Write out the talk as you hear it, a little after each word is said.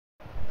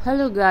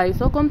Hello guys,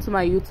 welcome to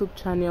my YouTube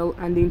channel,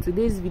 and in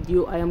today's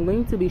video I am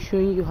going to be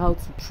showing you how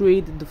to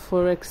trade the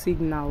forex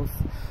signals.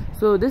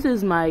 So this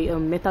is my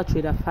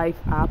Mt5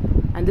 app,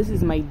 and this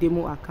is my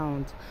demo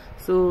account.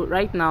 So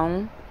right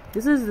now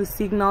this is the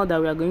signal that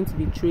we are going to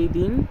be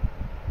trading.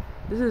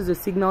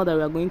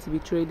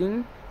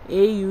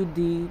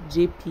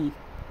 AUDJP.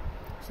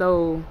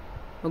 So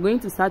we're going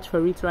to search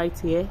for it right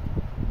here.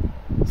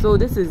 So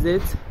this is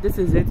it.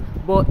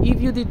 But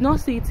if you did not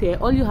see it here,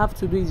 all you have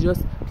to do is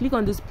just click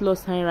on this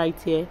plus sign right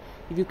here.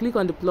 If you click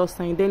on the plus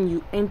sign, then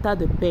you enter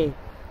the pair.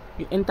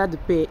 AUD,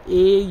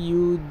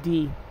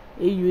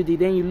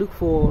 then you look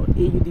for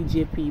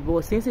AUDJP.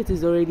 But since it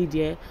is already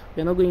there,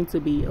 we're not going to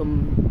be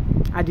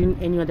adding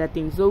any other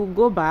thing. So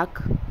go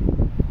back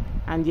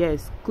and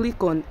yes,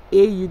 click on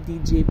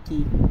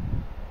AUDJP,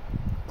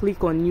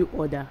 click on new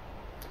order.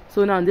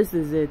 So now this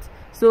is it.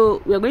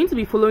 So we are going to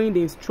be following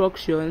the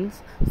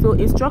instructions. So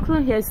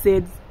instruction here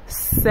says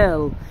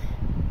sell.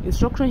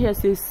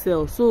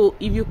 So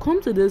if you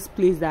come to this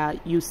place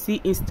that you see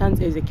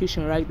instant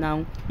execution right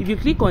now, if you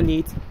click on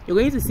it, you're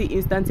going to see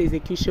instant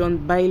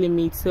execution, buy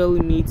limit, sell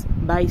limit,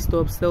 buy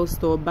stop, sell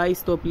stop, buy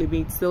stop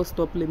limit, sell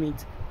stop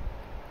limit.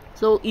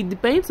 So it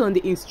depends on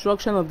the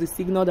instruction of the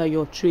signal that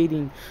you're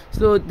trading.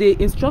 So the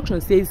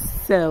instruction says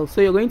sell, so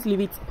you're going to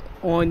leave it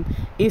on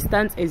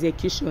instant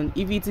execution.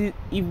 If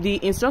the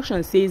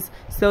instruction says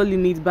sell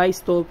limit, buy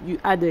stop, you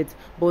add it.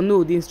 But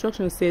no, the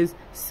instruction says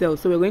sell,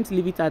 so we're going to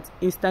leave it at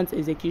instant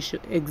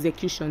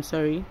execution.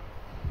 Sorry.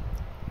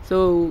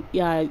 So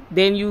yeah,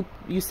 then you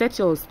set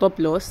your stop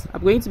loss.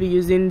 I'm going to be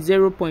using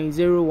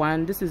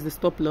 0.01. This is the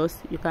stop loss.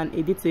 You can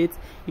edit it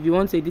if you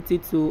want to edit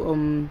it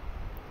to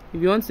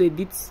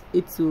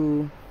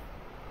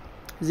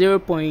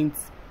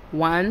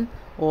 0.1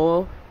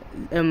 or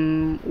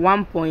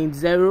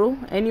 1.0,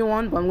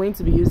 anyone, but I'm going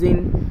to be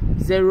using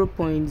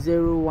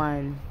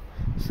 0.01.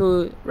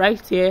 so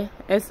right here,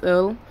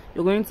 SL,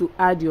 you're going to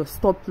add your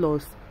stop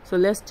loss. So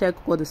let's check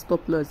what the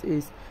stop loss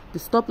is. The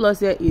stop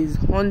loss here is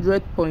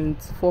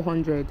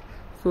 100.400,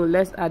 so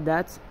let's add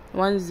that,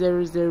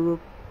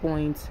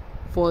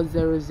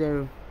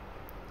 100.400.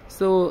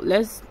 so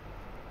let's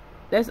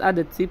add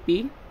the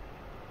TP.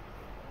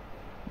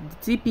 The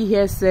TP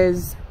here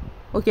says,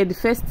 okay, the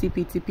first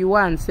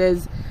TP1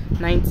 says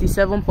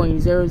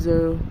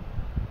 97.000.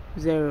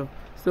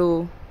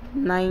 so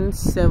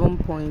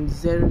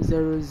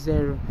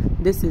 97.000,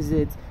 this is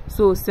it.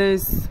 So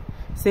since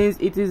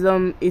it is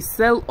a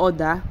sell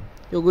order,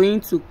 you're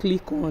going to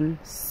click on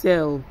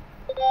sell.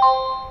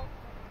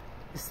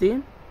 You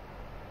see,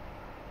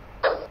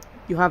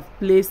 you have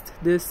placed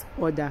this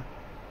order.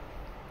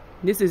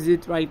 This is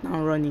it right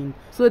now running.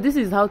 So this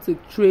is how to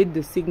trade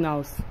the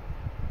signals.